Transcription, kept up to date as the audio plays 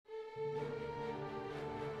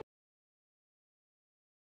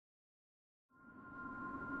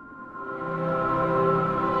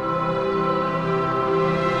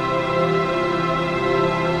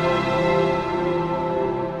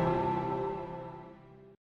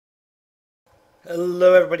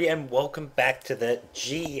Hello everybody and welcome back to the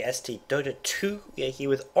GEST Dota 2. We are here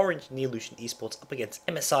with Orange Neolution Esports up against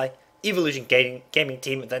MSI Evolution Gaming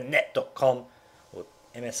Team, the net.com, or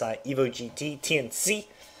MSI-EvoGT TNC.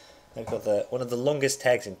 They've got one of the longest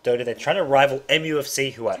tags in Dota. They're trying to rival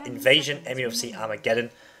MUFC, who are Invasion, MUFC, Armageddon,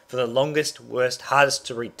 for the longest, worst, hardest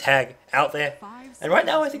to read tag out there. And right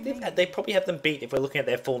now I think they probably have them beat if we're looking at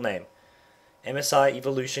their full name. MSI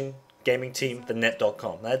Evolution Gaming Team, the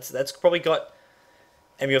net.com. That's probably got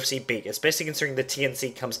MUFC beat, especially considering the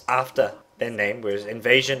TNC comes after their name, whereas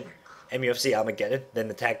Invasion, MUFC, Armageddon, then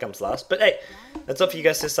the tag comes last. But hey, that's up for you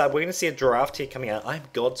guys to decide. We're going to see a draft here coming out. I'm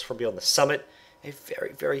Gods from Beyond the Summit. A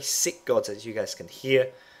very, very sick Gods, as you guys can hear.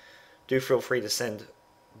 Do feel free to send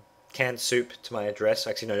canned soup to my address.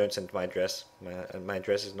 Actually, no, don't send it to my address. My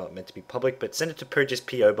address is not meant to be public, but send it to Purge's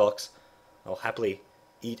P.O. Box. I'll happily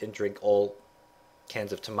eat and drink all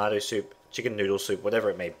cans of tomato soup, chicken noodle soup, whatever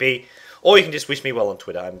it may be. Or you can just wish me well on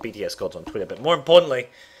Twitter. I'm BTS Gods on Twitter. But more importantly,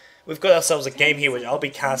 we've got ourselves a game here which I'll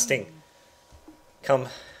be casting come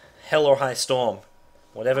hell or high storm.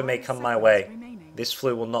 Whatever may come my way. This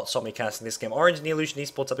flu will not stop me casting this game. Orange Neolution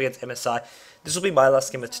Esports up against MSI. This will be my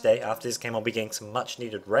last game of today. After this game I'll be getting some much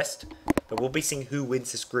needed rest. But we'll be seeing who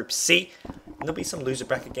wins this Group C. And there'll be some loser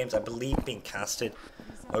bracket games I believe being casted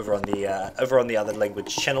over on the other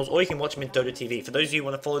language channels, or you can watch them in Dota TV. For those of you who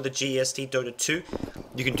want to follow the GEST Dota 2,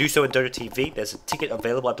 you can do so in Dota TV. There's a ticket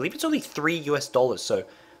available. I believe it's only $3 US, so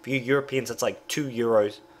for you Europeans that's like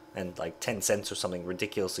 €2 and like 10 cents or something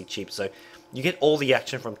ridiculously cheap. So you get all the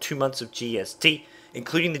action from 2 months of GEST,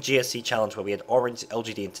 including the GSC Challenge where we had Orange,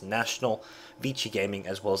 LGD International, Vici Gaming,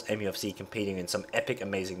 as well as MUFC competing in some epic,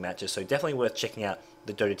 amazing matches. So definitely worth checking out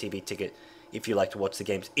the Dota TV ticket if you like to watch the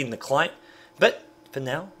games in the client. But for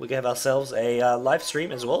now, we're going to have ourselves a live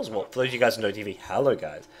stream as well. For those of you guys on Dota TV, hello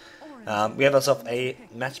guys. We have ourselves a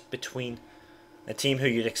match between a team who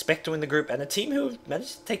you'd expect to win the group and a team who have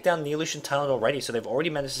managed to take down Neolution Talent already. So they've already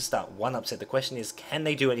managed to start one upset. The question is, can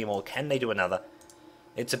they do any more? Can they do another?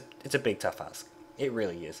 It's a big tough ask. It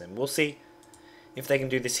really is. And we'll see if they can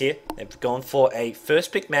do this here. They've gone for a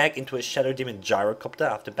first pick mag into a Shadow Demon Gyrocopter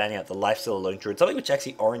after banning out the Lifesteal Alone Druid. Something which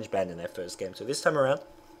actually Orange banned in their first game. So this time around,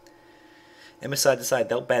 MSI decide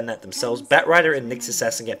they'll ban that themselves. Batrider and Nyx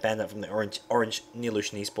Assassin get banned out from the Orange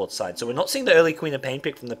Neolution Esports side. So we're not seeing the early Queen of Pain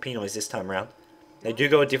pick from the Pinoys this time around. They do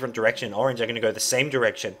go a different direction. Orange are going to go the same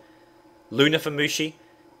direction. Luna for Mushi,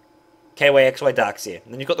 KYXY Darkseer.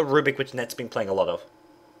 And then you've got the Rubik, which Net's been playing a lot of.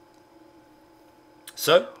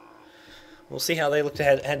 So, we'll see how they look to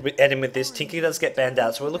head in with this. Tinker does get banned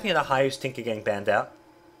out. So we're looking at a Hyus Tinker getting banned out.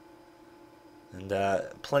 And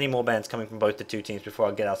plenty more bans coming from both the two teams before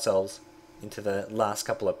I get ourselves into the last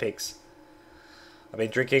couple of picks. I've been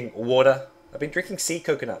drinking water. I've been drinking sea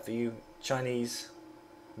coconut. For you Chinese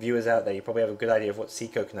viewers out there, you probably have a good idea of what sea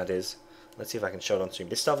coconut is. Let's see if I can show it on stream.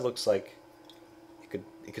 This stuff looks like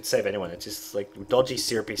it could save anyone. It's just like dodgy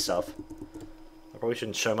syrupy stuff. I probably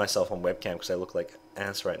shouldn't show myself on webcam because I look like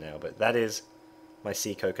ass right now, but that is my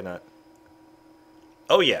sea coconut.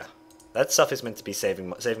 Oh yeah, that stuff is meant to be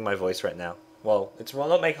saving my voice right now. Well, it's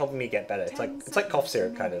not helping me get better. It's like cough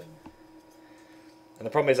syrup kind of. And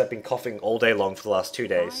the problem is I've been coughing all day long for the last 2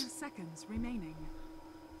 days. 5 seconds remaining.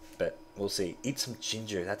 But we'll see. Eat some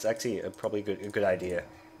ginger. That's actually probably a good idea.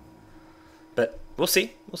 But we'll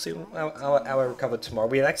see. We'll see how I recover tomorrow.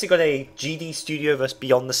 We've actually got a GD Studio vs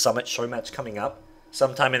Beyond the Summit show match coming up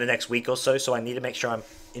sometime in the next week or so. So I need to make sure I'm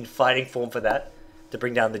in fighting form for that to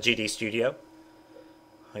bring down the GD Studio.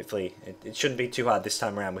 Hopefully it shouldn't be too hard this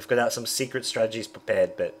time around. We've got out some secret strategies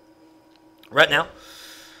prepared, but right now,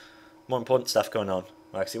 more important stuff going on.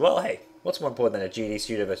 Actually, well, hey, what's more important than a GD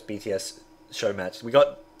Studio vs BTS show match? We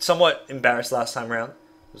got somewhat embarrassed last time round.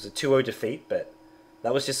 It was a 2-0 defeat, but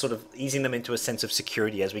that was just sort of easing them into a sense of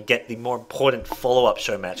security as we get the more important follow-up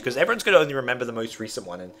show match. Because everyone's going to only remember the most recent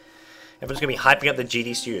one, and everyone's going to be hyping up the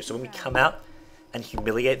GD Studio. So when we come out and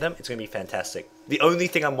humiliate them, it's going to be fantastic. The only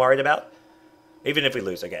thing I'm worried about, even if we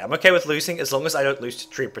lose, okay, I'm okay with losing as long as I don't lose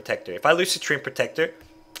to Treant Protector. If I lose to Treant Protector,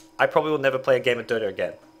 I probably will never play a game of Dota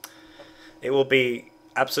again. It will be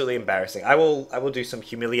absolutely embarrassing. I will do some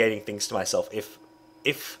humiliating things to myself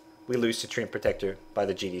if we lose to Treant Protector by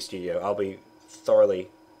the GD Studio. I'll be thoroughly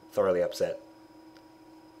upset.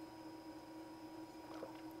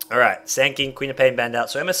 Alright, Sand King, Queen of Pain banned out.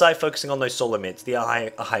 So MSI focusing on those solo mids, the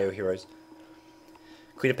Ohio heroes.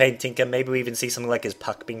 Queen of Pain, Tinker, maybe we even see something like his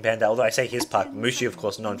Puck being banned out. Although I say his Puck, Mushi of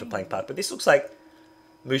course known for playing Puck. But this looks like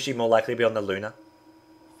Mushi more likely to be on the Luna.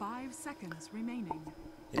 5 seconds remaining.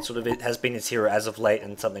 It has been his hero as of late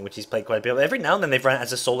and something which he's played quite a bit of. Every now and then they've run it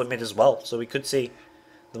as a solo mid as well. So we could see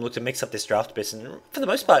them look to mix up this draft a bit. And for the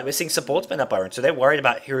most part, we're seeing supportsmen up Iron. So they're worried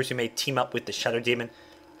about heroes who may team up with the Shadow Demon.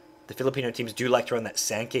 The Filipino teams do like to run that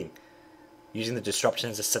Sand King, using the disruption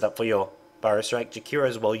as a setup for your Burrow Strike. Jakiro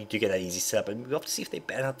as well, you do get that easy setup. And we'll have to see if they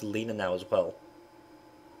ban out the Lina now as well.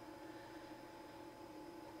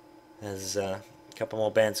 There's a couple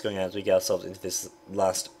more bans going on as we get ourselves into this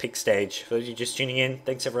last pick stage. For those of you just tuning in,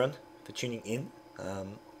 thanks everyone for tuning in.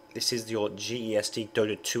 This is your GEST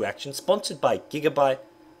Dota 2 action, sponsored by Gigabyte,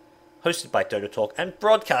 hosted by Dota Talk, and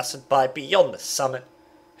broadcasted by Beyond the Summit.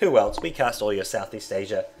 Who else? We cast all your Southeast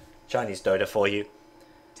Asia Chinese Dota for you.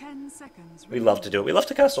 10 seconds. We love to do it. We love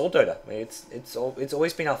to cast all Dota. It's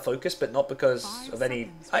always been our focus, but not because of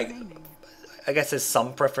any. I guess there's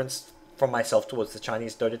some preference from myself towards the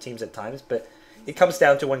Chinese Dota teams at times, but it comes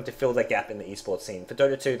down to wanting to fill the gap in the esports scene. For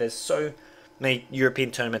Dota 2, there's so many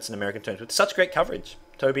European tournaments and American tournaments with such great coverage.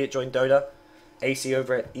 Toby at Join Dota, AC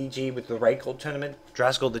over at EG with the Raycall tournament,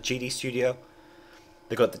 Drasgold the GD studio.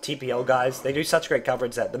 They've got the TPL guys. They do such great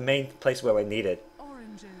coverage that the main place where we're needed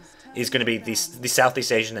is going to be the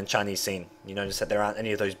Southeast Asian and Chinese scene. You notice that there aren't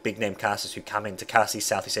any of those big name casters who come in to cast these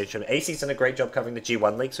Southeast Asian tournaments. AC's done a great job covering the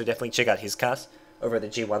G1 League, so definitely check out his cast over at the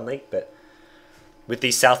G1 League. But with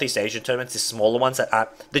these Southeast Asian tournaments, the smaller ones that are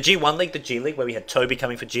the G1 League, the G League, where we had Toby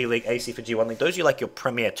coming for G League, AC for G1 League, those are like your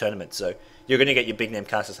premier tournaments. So you're going to get your big name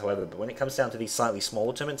casters, however. But when it comes down to these slightly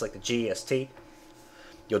smaller tournaments like the GEST,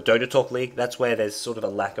 your Dota Talk League, that's where there's sort of a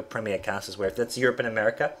lack of premier casters. Where if that's Europe and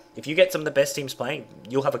America, if you get some of the best teams playing,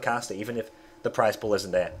 you'll have a caster, even if the prize pool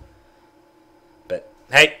isn't there. But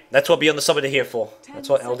hey, that's what Beyond the Summit are here for. That's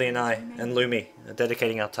what LD and I and Lumi are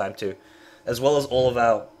dedicating our time to, as well as all of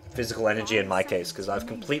our physical energy in my case, because I've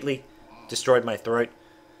completely destroyed my throat,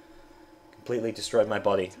 completely destroyed my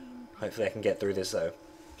body. Hopefully I can get through this though.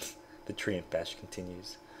 The Triumph Bash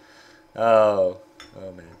continues. Oh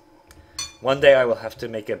man. One day I will have to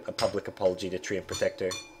make a public apology to Triumph Protector.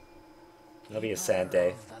 It'll be a sad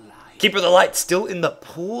day. Keeper of the Light still in the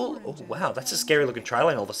pool? Oh wow, that's a scary looking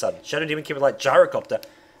tri-lane all of a sudden. Shadow Demon, Keeper of the Light, Gyrocopter.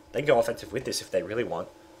 They can go offensive with this if they really want.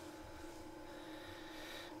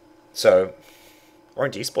 So,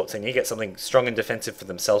 Orange Esports, they need to get something strong and defensive for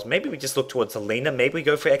themselves. Maybe we just look towards Helena. Maybe we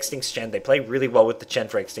go for Extinct's Chen. They play really well with the Chen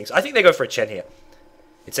for Extinct. I think they go for a Chen here.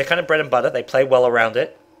 It's their kind of bread and butter. They play well around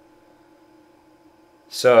it.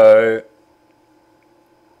 So,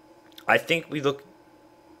 I think we look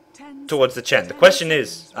towards the Chen. The question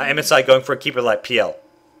is, are MSI going for a Keeper like PL?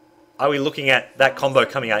 Are we looking at that combo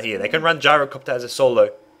coming out here? They can run Gyrocopter as a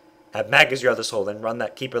solo, have Mag as your other solo, then run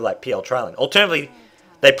that Keeper like PL trialing. Alternatively,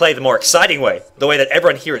 they play the more exciting way, the way that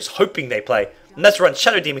everyone here is hoping they play, and that's run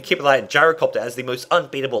Shadow Demon, Keeper Light, and Gyrocopter as the most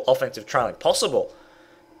unbeatable offensive trialing possible.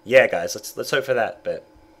 Yeah, guys, let's hope for that, but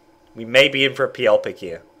we may be in for a PL pick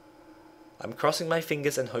here. I'm crossing my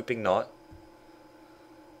fingers and hoping not,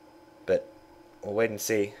 but we'll wait and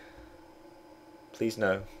see. Please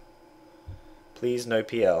no. Please no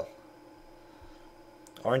PL.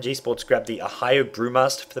 Orange Esports grabbed the Ohio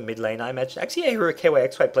Brewmaster for the mid lane, I imagine. Actually, Ahura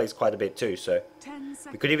KYXY plays quite a bit too, so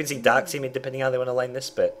we could even see Darkseid mid depending how they want to lane this,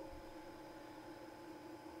 but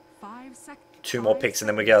 2 more picks and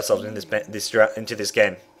then we get ourselves in into this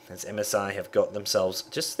game. As MSI have got themselves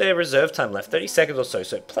just their reserve time left, 30 seconds or so,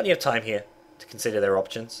 so plenty of time here to consider their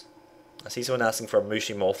options. I see someone asking for a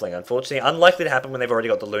Mushi Morphling. Unfortunately, unlikely to happen when they've already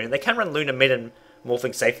got the Luna. They can run Luna mid and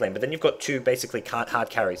Morphling safe lane, but then you've got 2 basically hard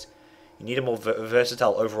carries. You need a more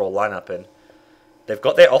versatile overall lineup, and they've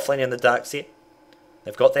got their offlane in the Darkseid.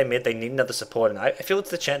 They've got their mid. They need another support, and I feel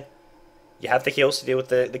it's the Chen. You have the heals to deal with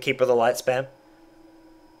the Keeper of the Light spam.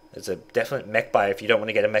 There's a definite mech buy if you don't want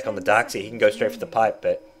to get a mech on the Darkseid. He can go straight for the pipe,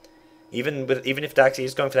 but even if Darkseid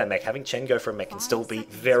is going for that mech, having Chen go for a mech can still be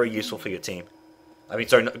very useful for your team. I mean,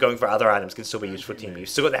 sorry, going for other items can still be useful for your team. You've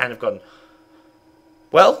still got the Hand of God.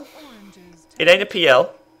 Well, it ain't a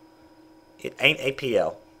PL. It ain't a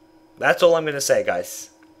PL. That's all I'm going to say, guys.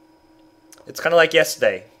 It's kind of like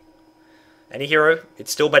yesterday. Any hero,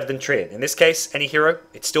 it's still better than Triad. In this case, any hero,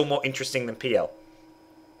 it's still more interesting than PL.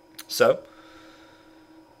 So,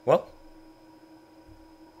 well,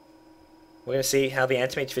 we're going to see how the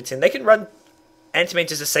Antimage fits in. They can run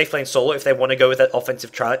Antimage as a safe lane solo if they want to go with that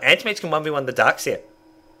offensive trial. Antimage can 1v1 the Darkseid.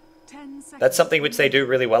 That's something which they do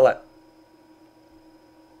really well at.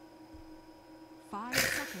 5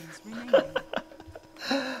 seconds remaining.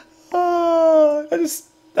 Oh,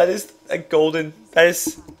 that is a golden. That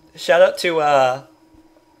is shout out to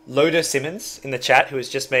Loader Simmons in the chat, who has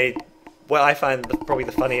just made what I find probably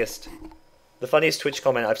the funniest Twitch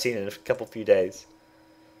comment I've seen in a few days.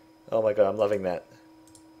 Oh my god, I'm loving that.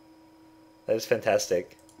 That is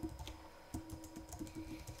fantastic.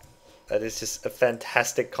 That is just a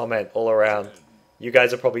fantastic comment all around. You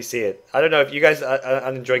guys will probably see it. I don't know if you guys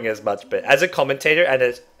are enjoying it as much, but as a commentator and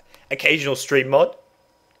as occasional stream mod,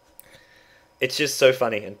 it's just so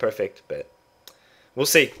funny and perfect. But we'll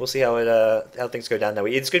see. We'll see how things go down now.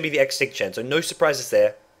 It's going to be the X-Sync Chen, so no surprises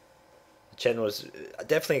there. Chen was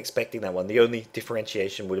definitely expecting that one. The only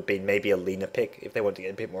differentiation would have been maybe a leaner pick if they wanted to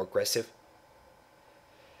get a bit more aggressive.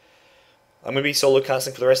 I'm going to be solo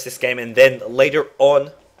casting for the rest of this game, and then later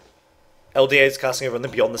on, LDA is casting over on the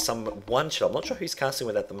Beyond the Sun 1 shot. I'm not sure who he's casting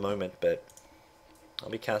with at the moment, but I'll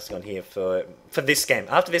be casting on here for this game.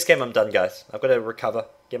 After this game, I'm done, guys. I've got to recover,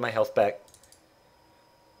 get my health back,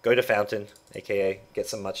 go to Fountain, aka get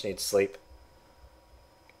some much-needed sleep.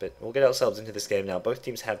 But we'll get ourselves into this game now. Both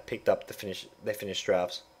teams have picked up their finished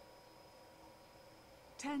drafts.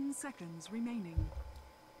 10 seconds remaining.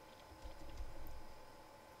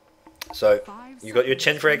 So, you got your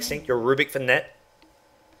Chen for X-Sync, your Rubik for net.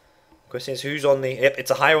 Question is, who's on the... Yep,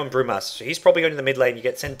 it's a higher on Brewmaster. So he's probably going to the mid lane. You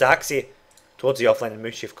get sent Darkseer towards the offlane and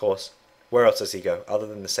Mushi, of course. Where else does he go, other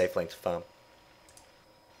than the safe lane to farm?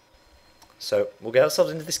 So, we'll get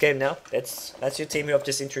ourselves into this game now. That's your team who I've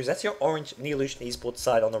just introduced. That's your Orange Neolution Esports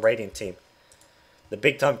side on the Radiant team. The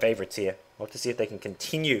big-time favourites here. We'll have to see if they can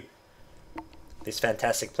continue this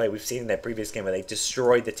fantastic play we've seen in their previous game where they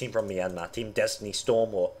destroyed the team from Myanmar. Team Destiny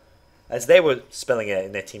Storm, or as they were spelling it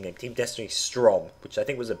in their team name, Team Destiny Strom, which I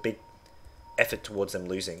think was a big effort towards them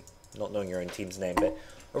losing, not knowing your own team's name. But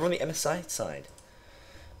over on the MSI side,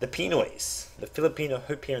 the Pinoys, the Filipino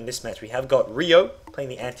hope here in this match. We have got Rio playing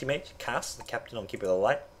the Anti-Mage, Cass, the captain on Keeper of the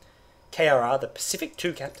Light, KRR, the Pacific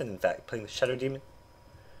 2 captain, in fact, playing the Shadow Demon.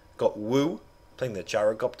 Got Wu playing the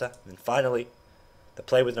Gyrocopter, and finally, the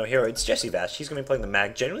player with no hero, it's Jessie Vash. He's going to be playing the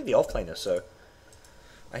Mag, generally the offlaner, so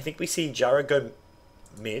I think we see Gyro go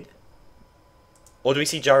mid. Or do we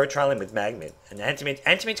see Gyro trialing with Mag mid? And Anti-Mage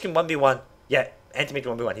can 1v1. Yeah, Anti-Mage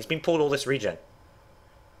 1v1. He's been pulled all this regen.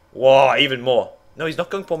 Whoa, even more. No, he's not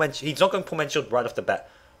going poor man. He's not going poor man shield right off the bat.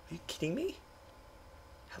 Are you kidding me?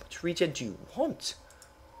 How much regen do you want?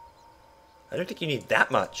 I don't think you need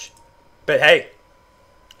that much. But hey,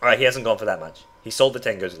 alright, he hasn't gone for that much. He sold the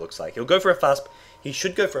Tengos, it looks like. He'll go for a fast... He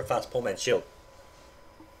should go for a fast poor man shield.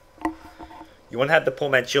 You want to have the poor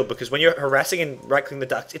man shield because when you're harassing and right-clicking the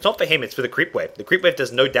ducks, it's not for him, it's for the creep wave. The creep wave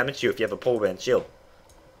does no damage to you if you have a poor man shield.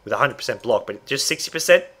 With 100% block, but just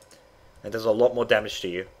 60%, and does a lot more damage to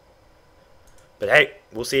you. But hey,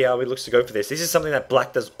 we'll see how he looks to go for this. This is something that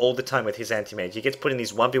Black does all the time with his Anti-Mage. He gets put in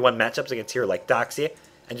these 1v1 matchups against hero like Darkseer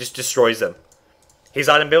and just destroys them. His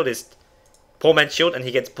item build is poor man shield, and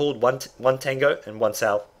he gets pulled one Tango and one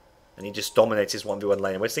South, and he just dominates his 1v1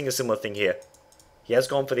 lane. And we're seeing a similar thing here. He has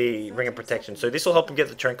gone for the Ring of Protection, so this will help him get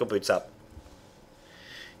the Tranquil Boots up.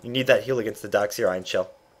 You need that heal against the Darkseer Iron Shell.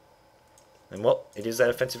 And well, it is that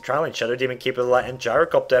offensive trialing. Shadow Demon, Keeper of the Light, and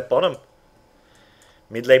Gyrocopter at bottom.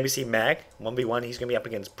 Mid lane we see Mag, 1v1, he's going to be up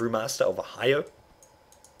against Brewmaster of Ohio.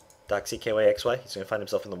 Darkseer KYXY, he's going to find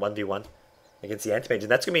himself in the 1v1 against the Anti-Mage.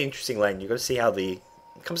 And that's going to be an interesting lane. You've got to see how it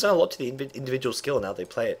comes down a lot to the individual skill and how they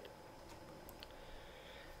play it.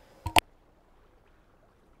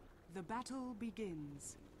 The battle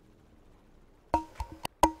begins.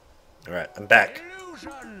 Alright, I'm back.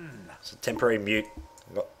 It's a temporary mute.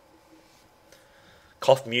 I've got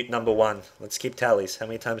cough mute number 1. Let's keep tallies. How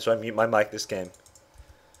many times do I mute my mic this game?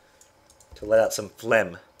 To let out some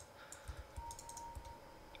phlegm.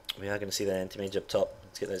 We are going to see that Anti-Mage up top.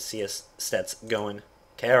 Let's get those CS stats going.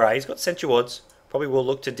 KRI, he's got Sentry Wards. Probably will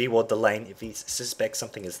look to deward the lane if he suspects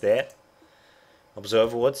something is there.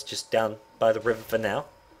 Observer Wards just down by the river for now.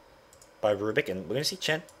 By Rubik, and we're going to see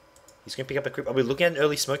Chen. He's going to pick up a creep. Are we looking at an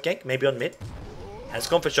early smoke gank? Maybe on mid? Has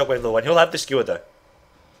gone for Shockwave level 1. He'll have the skewer though.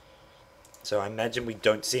 So I imagine we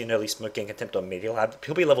don't see an early smoke gank attempt on mid.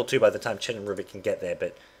 He'll be level 2 by the time Chen and Rubik can get there,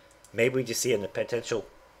 but maybe we just see a potential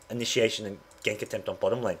initiation and gank attempt on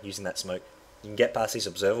bottom lane using that smoke. You can get past these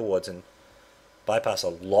observer wards and bypass a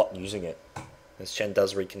lot using it. As Chen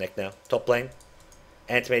does reconnect now. Top lane,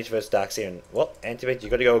 Anti-Mage versus Darkseer, and well, Anti-Mage, you've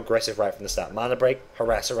got to go aggressive right from the start. Mana break,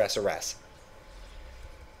 harass, harass, harass.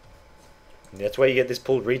 And that's where you get this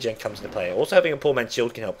pulled regen comes into play. Also having a poor man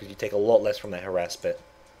shield can help because you take a lot less from that harass, but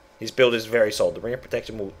his build is very solid. The Ring of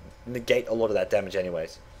Protection will negate a lot of that damage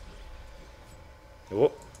anyways.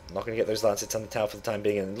 Whoop, not going to get those Lancets on the tower for the time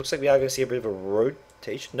being, and it looks like we are going to see a bit of a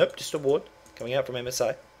rotation. Nope, just a ward coming out from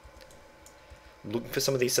MSI. Looking for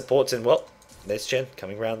some of these supports, and well, there's Chen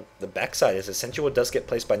coming around the backside as a Sentry Ward does get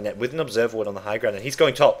placed by Net with an Observer Ward on the high ground, and he's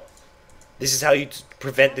going top. This is how you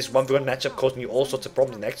prevent this 1v1 matchup causing you all sorts of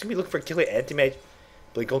problems. Next, we look for a killer Anti-Mage.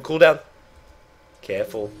 Blink on cooldown.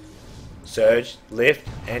 Careful. Surge, lift.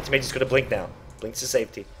 Anti-Mage is going to blink now. Blinks to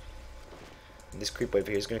safety. And this creep wave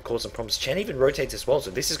here is going to cause some problems. Chen even rotates as well, so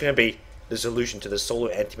this is going to be the solution to the solo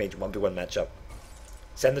anti-mage 1v1 matchup.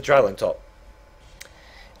 Send the trial on top.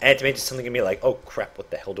 Anti-mage is suddenly going to be like, oh crap, what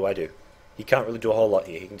the hell do I do? He can't really do a whole lot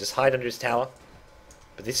here. He can just hide under his tower.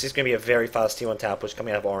 But this is going to be a very fast T1 tower push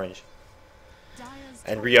coming out of orange.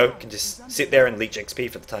 And Rio can just sit there and leech XP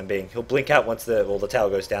for the time being. He'll blink out once the tower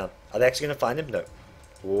goes down. Are they actually going to find him? No.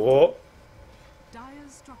 Whoa.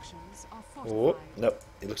 Whoa. Nope.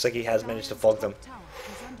 It looks like he has managed to fog them.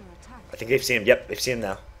 I think they've seen him. Yep, they've seen him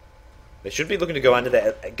now. They should be looking to go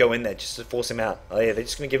in there just to force him out. Oh yeah, they're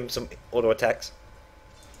just going to give him some auto attacks.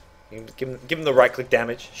 Give him the right click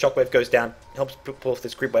damage. Shockwave goes down, helps pull off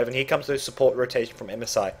this creep wave, and here comes the support rotation from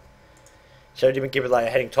MSI. Showed him give it like a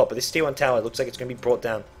heading top, but this T1 tower looks like it's going to be brought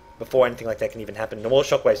down before anything like that can even happen. No more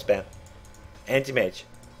shockwave spam. Anti-mage.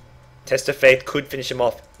 Test of Faith could finish him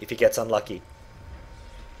off if he gets unlucky.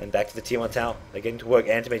 And back to the T1 tower. They're getting to work.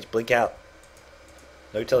 Anti-mage blink out.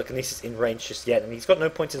 No telekinesis in range just yet, and he's got no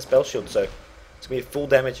points in spell shield, so it's going to be full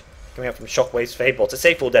damage coming out from Shockwave's Fade Bolt. To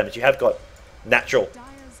say full damage, you have got natural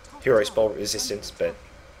hero spell resistance, but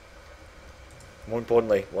more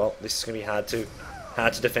importantly, well, this is going to be hard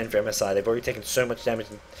to defend for MSI. They've already taken so much damage,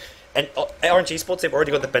 and Orange Esports, they've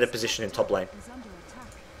already got the better position in top lane.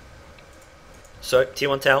 So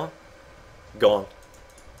T1 tower gone.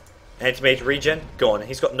 Anti-mage regen gone.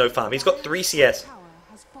 He's got no farm. He's got 3 CS.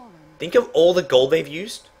 Think of all the gold they've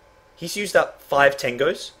used. He's used up 5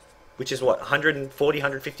 Tengos, which is what, 140,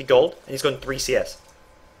 150 gold, and he's gotten 3 CS.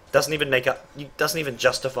 Doesn't even make up. Doesn't even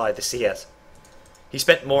justify the CS. He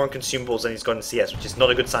spent more on consumables than he's gotten CS, which is not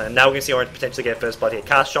a good sign. And now we're going to see Orange potentially get first blood here.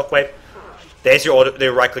 Cast Shockwave. There's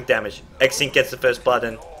their right-click damage. X-Sync gets the first blood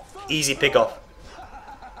and easy pick-off.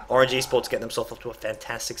 Orange Esports getting themselves off to a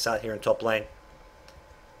fantastic start here in top lane.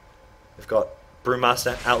 We've got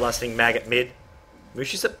Brewmaster outlasting Mag at mid.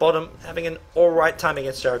 Mushi's at bottom, having an alright time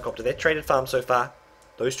against Gyrocopter. They're traded farm so far.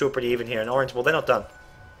 Those two are pretty even here. And Orange, well, they're not done.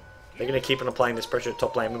 They're going to keep on applying this pressure at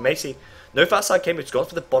top lane. We may see no fast side came, it's gone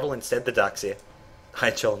for the bottle instead, the Darkseer.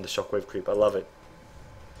 IHL and the Shockwave creep, I love it.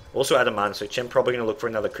 Also out of mana, so Chen probably going to look for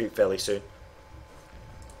another creep fairly soon.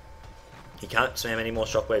 He can't spam any more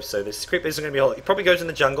Shockwaves, so this creep isn't going to be whole. He probably goes in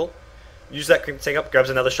the jungle, uses that creep to take up, grabs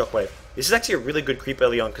another Shockwave. This is actually a really good creep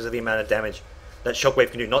early on because of the amount of damage that Shockwave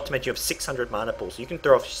can do. Not to mention you have 600 mana pool, so you can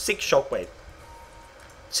throw off 6 Shockwave.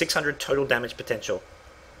 600 total damage potential.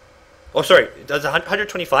 Oh, sorry, it does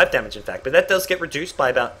 125 damage in fact, but that does get reduced by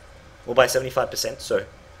about, well, by 75%, so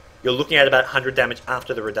you're looking at about 100 damage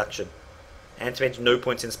after the reduction. Anti-mage no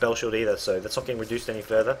points in spell shield either, so that's not getting reduced any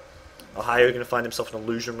further. Ohio going to find himself an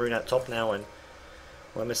illusion rune at top now, and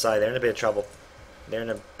well, MSI, they're in a bit of trouble. They're in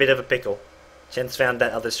a bit of a pickle. Chen's found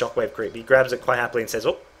that other Shockwave creep. He grabs it quite happily and says,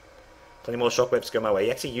 oh, plenty more Shockwaves go my way.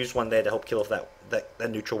 He actually used one there to help kill off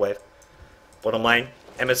that neutral wave. Bottom lane,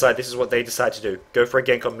 MSI, this is what they decide to do. Go for a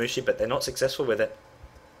gank on Mushi, but they're not successful with it.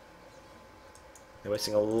 They're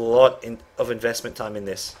wasting a lot of investment time in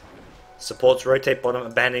this. Supports rotate bottom,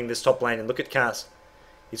 abandoning this top lane, and look at Cast.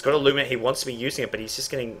 He's got Illuminate, he wants to be using it, but he's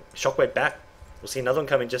just getting Shockwave back. We'll see another one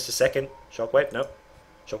come in just a second. Shockwave, nope.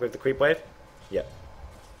 Shockwave the creep wave, yep.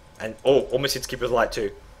 And, oh, almost hits Keeper of the Light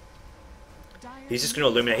too. He's just going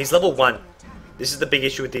to Illuminate. He's level 1. This is the big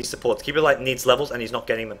issue with these supports. Keeper of the Light needs levels, and he's not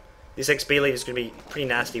getting them. This XP lead is going to be pretty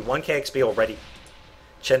nasty. 1k XP already.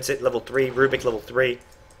 Chensit level 3, Rubik level 3.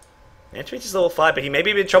 Anti-Mage is level 5, but he may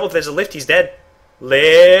be in trouble if there's a lift. He's dead.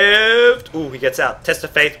 Lift! Ooh, he gets out. Test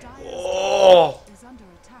of Faith. Oh!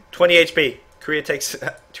 20 HP. Korea takes an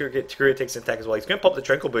attack as well. He's going to pop the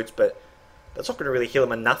Tranquil Boots, but that's not going to really heal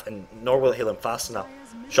him enough, and nor will it heal him fast enough.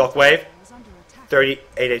 Shockwave.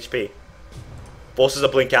 38 HP. Forces a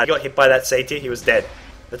blink out. He got hit by that Satyr. He was dead.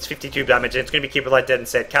 That's 52 damage, and it's going to be Keeper of the Light dead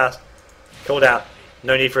instead. Cast. Called out.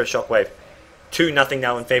 No need for a Shockwave. 2-0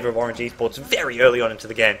 now in favor of Orange Esports very early on into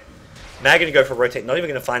the game. Mag going to go for a rotate. Not even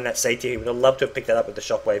going to find that Satyr. He would have loved to have picked that up with the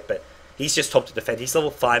Shockwave, but he's just top to defend. He's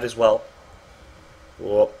level 5 as well.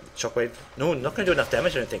 Oh, Shockwave. No, not going to do enough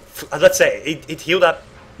damage, I don't think. Let's say it healed up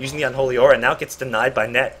using the Unholy Aura, and now it gets denied by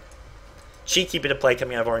Net. Cheeky bit of play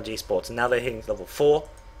coming out of Orange Esports, and now they're hitting level 4.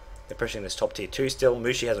 They're pressuring this top tier 2 still.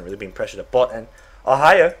 Mushi hasn't really been pressured at bot, and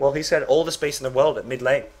Ohio, well, he's got all the space in the world at mid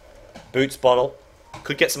lane. Boots bottle.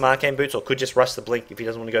 Could get some arcane boots, or could just rush the blink if he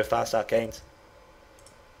doesn't want to go fast arcanes.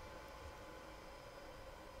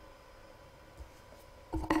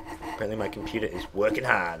 Apparently my computer is working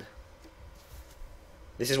hard.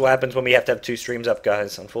 This is what happens when we have to have 2 streams up,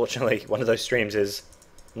 guys. Unfortunately, one of those streams is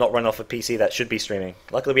not run off a PC that should be streaming.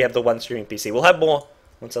 Luckily, we have the one streaming PC. We'll have more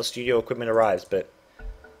once our studio equipment arrives, but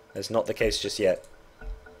that's not the case just yet.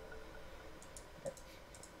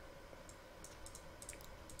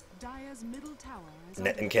 Dire's middle tower is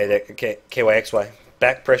Net and under KYXY.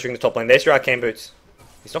 Back pressuring the top lane. There's your arcane boots.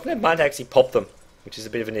 He's not going to mind to actually pop them, which is a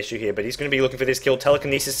bit of an issue here, but he's going to be looking for this kill.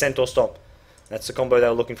 Telekinesis, Centaur Stomp. That's the combo they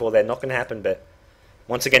were looking for there. Not going to happen, but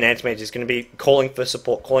once again, Antimage is going to be calling for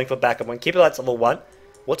support, calling for backup. When Keeper Light's level 1,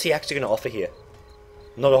 what's he actually going to offer here?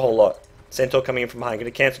 Not a whole lot. Centaur coming in from behind.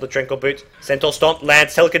 Going to cancel the Tranquil Boots. Centaur Stomp,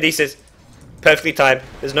 lands, Telekinesis. Perfectly timed.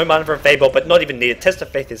 There's no mana for a Fable, but not even needed. Test of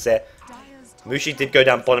Faith is there. Dire's top Mushi did go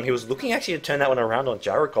down bottom. He was looking actually to turn that one around on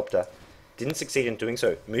Gyrocopter. Didn't succeed in doing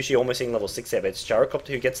so. Mushi almost hitting level 6 there, but it's Gyrocopter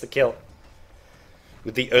who gets the kill.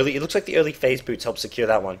 With the early, it looks like the early phase boots help secure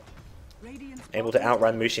that one. Radiant's Able to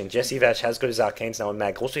outrun Mushi, and Jesse Vash has got his arcanes now, and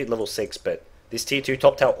Mag also hit level 6, but this tier 2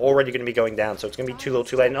 top tower already going to be going down, so it's going to be too little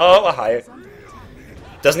too late. And oh, a higher.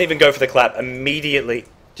 Doesn't even go for the clap. Immediately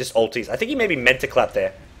just ulties. I think he maybe meant to clap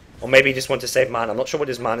there. Or maybe he just wanted to save mana. I'm not sure what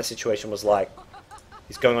his mana situation was like.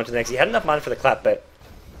 He's going on to the next. He had enough mana for the clap, but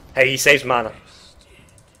hey, he saves mana.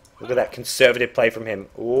 Look at that conservative play from him.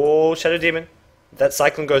 Oh, Shadow Demon. If that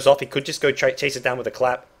Cyclone goes off, he could just go chase it down with a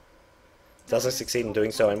clap. Doesn't succeed in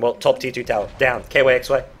doing so. And well, top tier 2 tower. Down.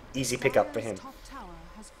 KYXY. Easy pickup for him. top tower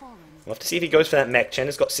has fallen. We'll have to see if he goes for that mech. Chen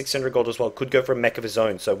has got 600 gold as well. Could go for a mech of his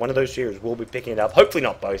own. So one of those heroes will be picking it up. Hopefully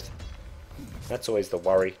not both. That's always the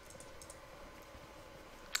worry.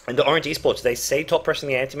 And the Orange Esports, do they stay top pressing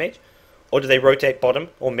the anti-mage? Or do they rotate bottom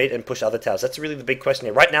or mid and push other towers? That's really the big question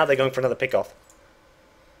here. Right now they're going for another pick-off.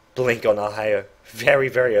 Blink on Ahio. Very,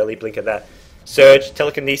 very early blink of that. Surge,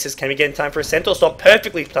 Telekinesis. Can we get in time for a Centaur Stomp?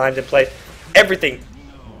 Perfectly timed in place. Everything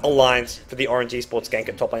aligns for the Orange Esports gank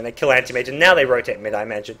at top lane. They kill anti-mage and now they rotate mid, I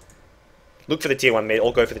imagine. Look for the tier 1 mid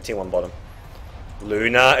or go for the tier 1 bottom.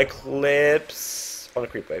 Luna Eclipse on a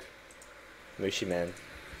creep wave. Mushi man.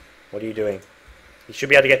 What are you doing? He should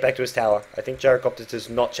be able to get back to his tower. I think Gyrocopter does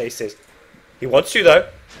not chase this. He wants to though.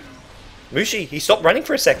 Mushi, he stopped running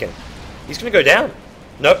for a second. He's going to go down.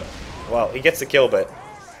 Nope. Well, he gets the kill, but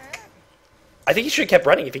I think he should have kept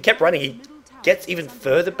running. If he kept running, he gets even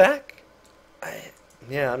further back. I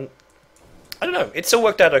don't know. It still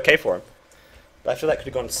worked out okay for him. But I feel that could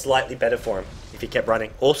have gone slightly better for him if he kept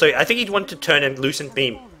running. Also, I think he'd wanted to turn and Lucent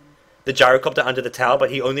Beam the Gyrocopter under the tower,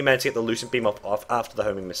 but he only managed to get the Lucent Beam off after the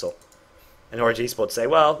homing missile. And Orange Esports say,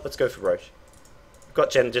 well, let's go for Roche. We've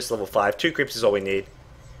got Jen just level 5. 2 creeps is all we need.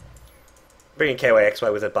 Bringing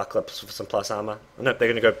KYXY with a buckler for some plus armor. Oh, nope, they're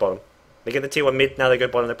going to go bottom. They get the tier 1 mid, now they go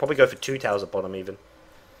bottom. They'll probably go for 2 towers at bottom even.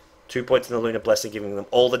 2 points in the Lunar Blessing, giving them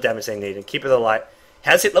all the damage they need. And Keeper of the Light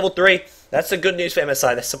has hit level 3. That's the good news for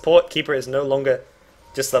MSI. The support Keeper is no longer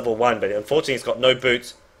just level 1, but unfortunately he's got no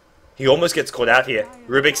boots. He almost gets caught out here.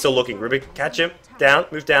 Rubik's still looking. Rubik, catch him. Down,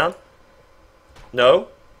 move down. No.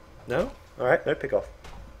 No? Alright, no pick off.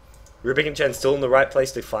 Rubik and Chen still in the right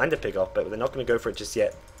place to find a pick off, but they're not going to go for it just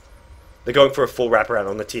yet. They're going for a full wraparound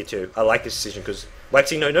on the tier 2. I like this decision because, well,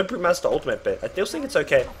 actually, no Brewmaster ultimate, but I still think it's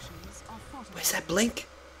okay. Where's that blink?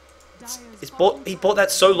 He bought that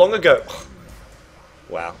so long ago.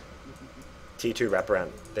 Wow. Tier 2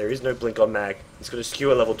 wraparound. There is no blink on Mag. He's got a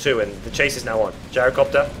skewer level 2, and the chase is now on.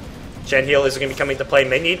 Gyrocopter. Chen Heal is going to be coming to play.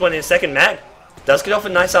 May need one in a second. Mag does get off a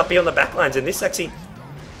nice RP on the backlines, and this actually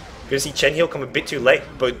going to see Chen Heal come a bit too late.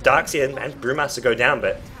 Both Darkseer and Brewmaster go down,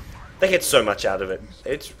 but they get so much out of it.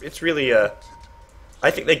 It's really I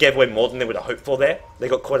think they gave away more than they would have hoped for there. They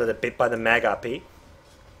got caught at a bit by the Mag RP,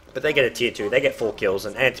 but they get a tier 2. They get 4 kills,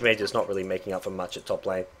 and Antimage is not really making up for much at top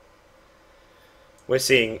lane. We're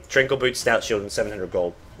seeing Tranquil Boot, Stout Shield, and 700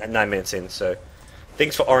 gold at 9 minutes in. So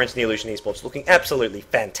things for Orange and Neolution Esports looking absolutely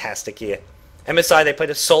fantastic here. MSI, they played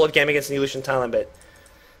a solid game against Neolution Thailand, but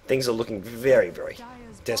things are looking very, very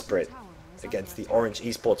desperate against the Orange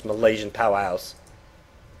Esports Malaysian powerhouse.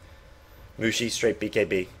 Mushi straight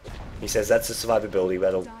BKB. He says that's the survivability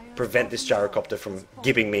that'll prevent this Gyrocopter from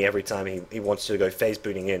gibbing me every time he wants to go phase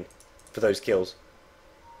booting in for those kills.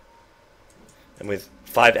 And with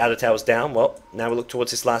 5 outer towers down, well, now we look towards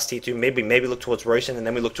this last tier 2. Maybe look towards Roshan, and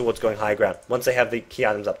then we look towards going high ground. Once they have the key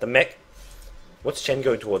items up. The mech. What's Chen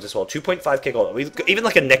going towards as well? 2.5k gold. Even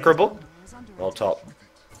like a Necrobull? Well, top.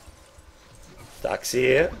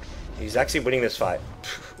 Darkseer. He's actually winning this fight.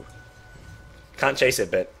 Can't chase it,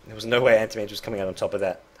 but there was no way Antimage was coming out on top of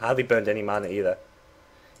that. Hardly burned any mana either.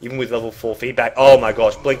 Even with level 4 feedback. Oh my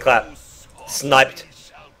gosh, blink clap. Sniped.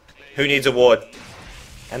 Who needs a ward?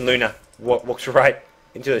 And Luna walks right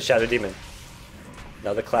into the Shadow Demon.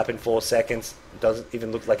 Another clap in 4 seconds. Doesn't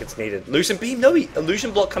even look like it's needed. Lucent Beam? No,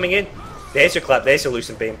 Illusion Block coming in. There's your clap, there's your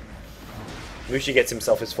Lucent Beam. Mushi gets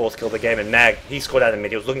himself his 4th kill of the game, and Mag, he scored out of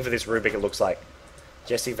mid. He was looking for this Rubik, it looks like.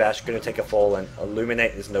 Jesse Vash going to take a fall, and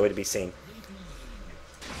Illuminate is nowhere to be seen.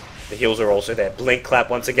 The heals are also there. Blink clap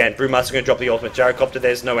once again. Brewmaster going to drop the ultimate. Gyrocopter,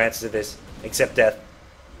 there's no answer to this except death.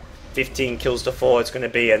 15 kills to 4 it's going to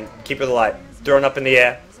be, and keep it alive. Thrown up in the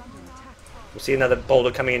air. We'll see another boulder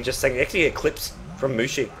coming in just a second. Actually, Eclipse from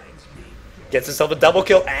Mushi. Gets himself a double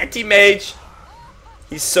kill. Anti-mage!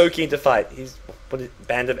 He's so keen to fight. He's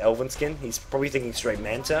Band of Elven Skin. He's probably thinking straight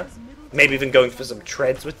Manta. Maybe even going for some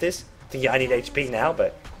treads with this. Thinking I need HP now,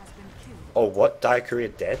 but... Oh, what?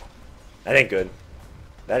 Diakuria dead? That ain't good.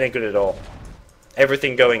 That ain't good at all.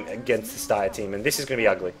 Everything going against the Steyr team, and this is going to be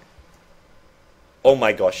ugly. Oh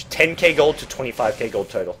my gosh. 10k gold to 25k gold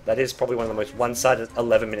total. That is probably one of the most one-sided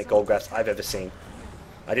 11-minute gold graphs I've ever seen.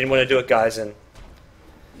 I didn't want to do it, guys, and...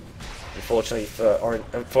 Unfortunately for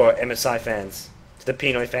MSI fans, to the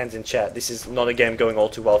Pinoy fans in chat, this is not a game going all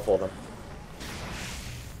too well for them.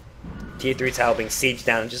 Tier 3 tower being sieged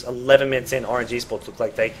down, and just 11 minutes in, Orange Esports look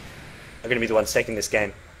like they are going to be the ones taking this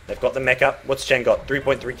game. They've got the mech up. What's Chen got?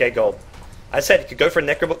 3.3k gold. I said, could go for a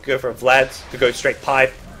Necrobook, could go for a Vlad's, could go straight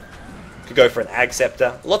Pipe, could go for an Ag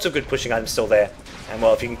Scepter. Lots of good pushing items still there. And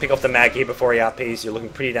well, if you can pick off the Mag here before he RPs, you're looking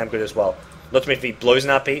pretty damn good as well. Not to mention if he blows an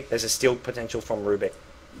RP, there's a steal potential from Rubik.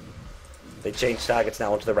 They change targets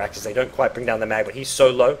now onto the Raxus. They don't quite bring down the Mag, but he's so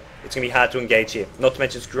low, it's going to be hard to engage here. Not to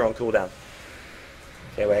mention Screw on cooldown.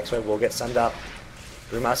 Okay, well, X-Way will get summed up.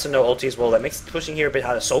 Brewmaster no ulti as well. That makes pushing here a bit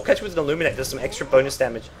harder. Soul Catch with an Illuminate does some extra bonus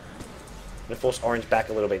damage. Going to force Orange back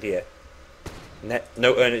a little bit here.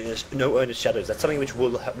 No earnest Shadows. That's something which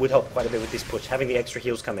would help quite a bit with this push. Having the extra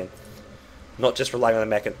heals come in. Not just relying on the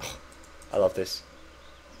mech. And, oh, I love this.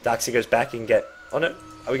 Darkseid goes back. You can get... Oh no.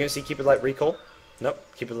 Are we going to see Keep It Light recall? Nope.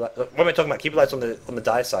 Keep It Light... What am I talking about? Keep It Light's on the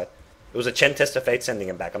dire side. It was a Chen Test of Fate sending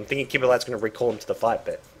him back. I'm thinking Keep It Light's going to recall him to the fight,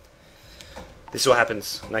 but... This is what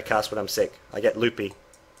happens when I cast when I'm sick. I get loopy.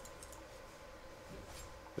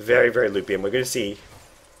 Very, very loopy. And we're going to see...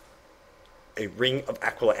 a Ring of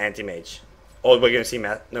Aquila Anti-Mage. Oh, we're going to see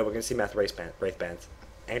Math... No, we're going to see Math Wraith Bands.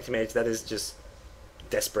 Anti-Mage, that is just...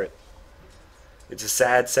 desperate. It's a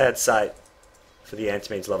sad, sad sight for the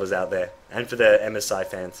Anti-Mage lovers out there. And for the MSI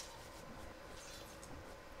fans.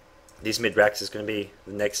 This mid-Rax is going to be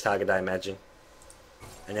the next target, I imagine.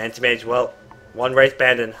 And Anti-Mage, well... One Wraith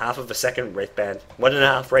Band and half of a second Wraith Band.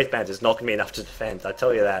 1.5 Wraith Bands is not going to be enough to defend, I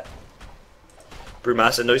tell you that.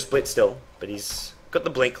 Brewmaster, no split still, but he's got the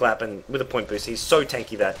Blink Clap and with a point boost, he's so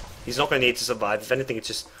tanky that he's not going to need to survive. If anything, it's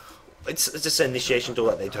just an initiation tool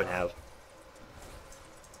that they don't have.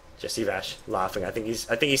 Jesse Vash laughing. I think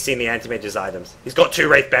he's seen the Anti-Mage's items. He's got 2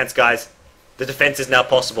 Wraith Bands, guys. The defense is now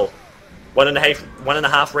possible.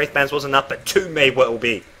 1.5 Wraith Bands wasn't enough, but 2 may well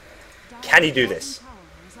be. Can he do this?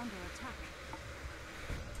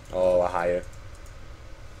 Oh, Ahio.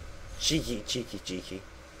 Cheeky, cheeky, cheeky.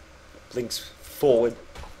 Blinks forward,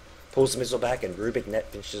 pulls the missile back, and Rubik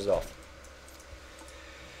net finishes it off.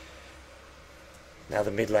 Now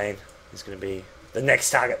the mid lane is going to be the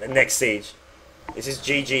next target, the next siege. This is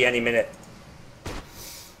GG any minute.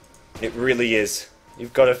 It really is.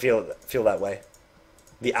 You've got to feel that way.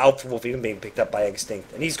 The Alpha Wolf even being picked up by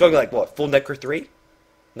Extinct. And he's going like, what, full Necro 3?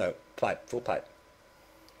 No, Pipe, full Pipe.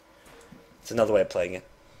 It's another way of playing it.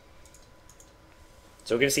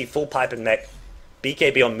 So we're going to see full Pipe and Mech.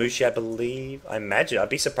 BKB on Mushi, I believe. I imagine. I'd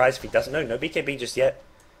be surprised if he doesn't. No BKB just yet.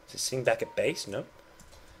 Is it sitting back at base? No.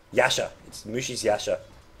 Yasha. It's Mushi's Yasha.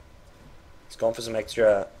 He's gone for some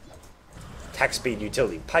extra attack speed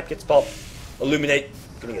utility. Pipe gets popped. Illuminate.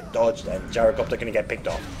 Going to get dodged. And Gyrocopter going to get picked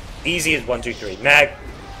off. Easy as 1, 2, 3. Mag.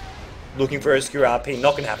 Looking for a skewer RP.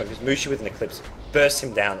 Not going to happen because Mushi with an Eclipse bursts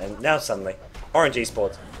him down. And now suddenly, Orange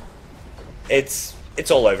Esports. It's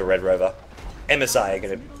all over, Red Rover. MSI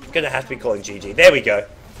are gonna have to be calling GG. There we go.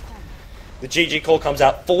 The GG call comes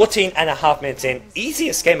out 14.5 minutes in.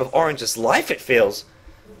 Easiest game of Orange's life, it feels.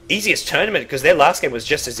 Easiest tournament, because their last game was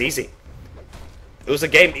just as easy. It was a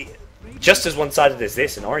game just as one-sided as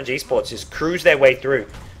this, and Orange Esports just cruised their way through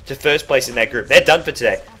to first place in their group. They're done for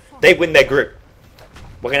today. They win their group.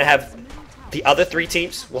 We're going to have the other 3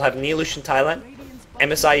 teams. We'll have Neolution Thailand,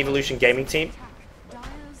 MSI Evolution Gaming Team,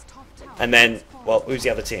 and then, well, who's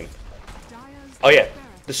the other team? Oh yeah,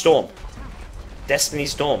 the Storm. Destiny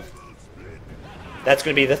Storm. That's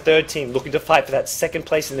going to be the 3rd team looking to fight for that 2nd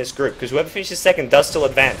place in this group, because whoever finishes 2nd does still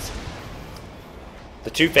advance. The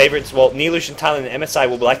 2 favorites, well, Neolution Thailand and MSI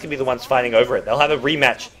will likely be the ones fighting over it. They'll have a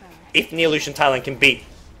rematch if Neolution Thailand can beat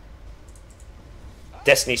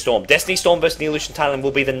Destiny Storm. Destiny Storm versus Neolution Thailand will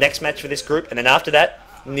be the next match for this group, and then after that,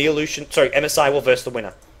 MSI will verse the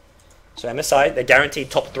winner. So MSI, they're guaranteed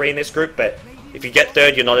top 3 in this group, but if you get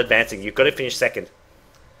 3rd, you're not advancing. You've got to finish 2nd.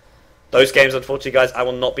 Those games, unfortunately, guys, I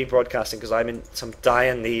will not be broadcasting because I'm in some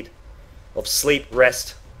dire need of sleep,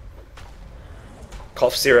 rest,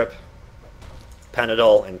 cough syrup,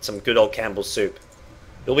 Panadol, and some good old Campbell's soup.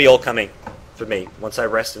 It'll be all coming for me once I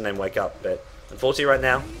rest and then wake up. But unfortunately right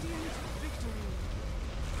now,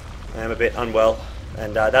 I am a bit unwell.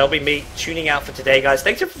 And that'll be me tuning out for today, guys.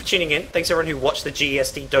 Thanks everyone for tuning in. Thanks everyone who watched the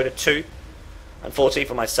GEST Dota 2. Unfortunately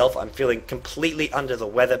for myself, I'm feeling completely under the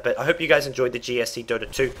weather, but I hope you guys enjoyed the GST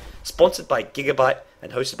Dota 2, sponsored by Gigabyte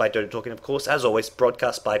and hosted by Dota Talk, and of course, as always,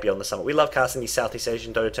 broadcast by Beyond the Summit. We love casting these Southeast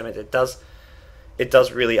Asian Dota tournaments. It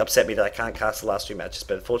does really upset me that I can't cast the last 2 matches,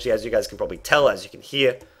 but unfortunately, as you guys can probably tell, as you can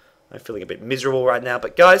hear, I'm feeling a bit miserable right now.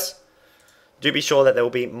 But guys, do be sure that there will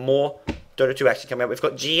be more Dota 2 action coming up. We've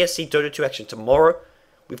got GST Dota 2 action tomorrow.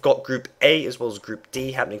 We've got Group A as well as Group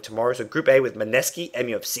D happening tomorrow. So Group A with Maneski,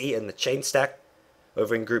 MUFC, and the Chain Stack.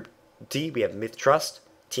 Over in Group D, we have Myth Trust,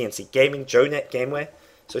 TNC Gaming, JoeNet Gameware.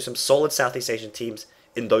 So some solid Southeast Asian teams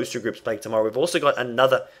in those 2 groups playing tomorrow. We've also got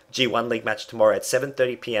another G1 League match tomorrow at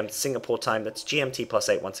 7:30 p.m. Singapore time. That's GMT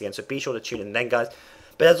 +8 once again. So be sure to tune in then, guys.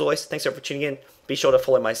 But as always, thanks everyone for tuning in. Be sure to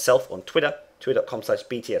follow myself on Twitter,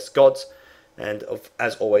 twitter.com/BTSGods. And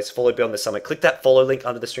as always, follow Beyond the Summit. Click that follow link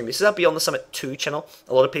under the stream. This is our Beyond the Summit 2 channel.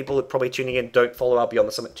 A lot of people are probably tuning in don't follow our Beyond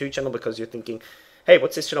the Summit 2 channel because you're thinking, hey,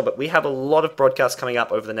 what's this channel? But we have a lot of broadcasts coming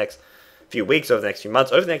up over the next few weeks, over the next few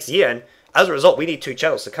months, over the next year. And as a result, we need 2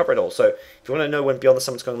 channels to cover it all. So if you want to know when Beyond the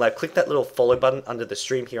Summit's going live, click that little follow button under the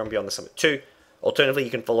stream here on Beyond the Summit 2. Alternatively,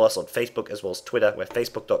 you can follow us on Facebook as well as Twitter. We're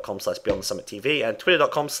facebook.com/BeyondTheSummitTV and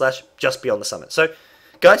twitter.com/JustBeyondTheSummit. So,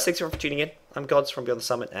 guys, thanks everyone for tuning in. I'm Gods from Beyond the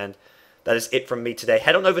Summit, and that is it from me today.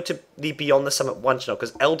 Head on over to the Beyond the Summit 1 channel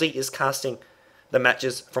because LD is casting the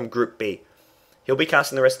matches from Group B. He'll be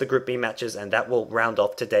casting the rest of the Group B matches, and that will round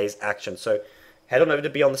off today's action. So head on over to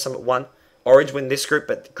Beyond the Summit 1. Orange win this group,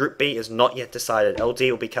 but Group B is not yet decided. LD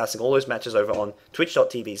will be casting all those matches over on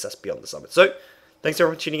twitch.tv/Beyond the Summit. So thanks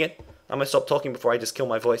everyone for tuning in. I'm going to stop talking before I just kill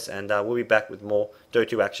my voice, and we'll be back with more Dota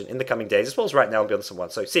 2 action in the coming days, as well as right now on Beyond the Summit 1.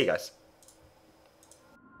 So see you guys.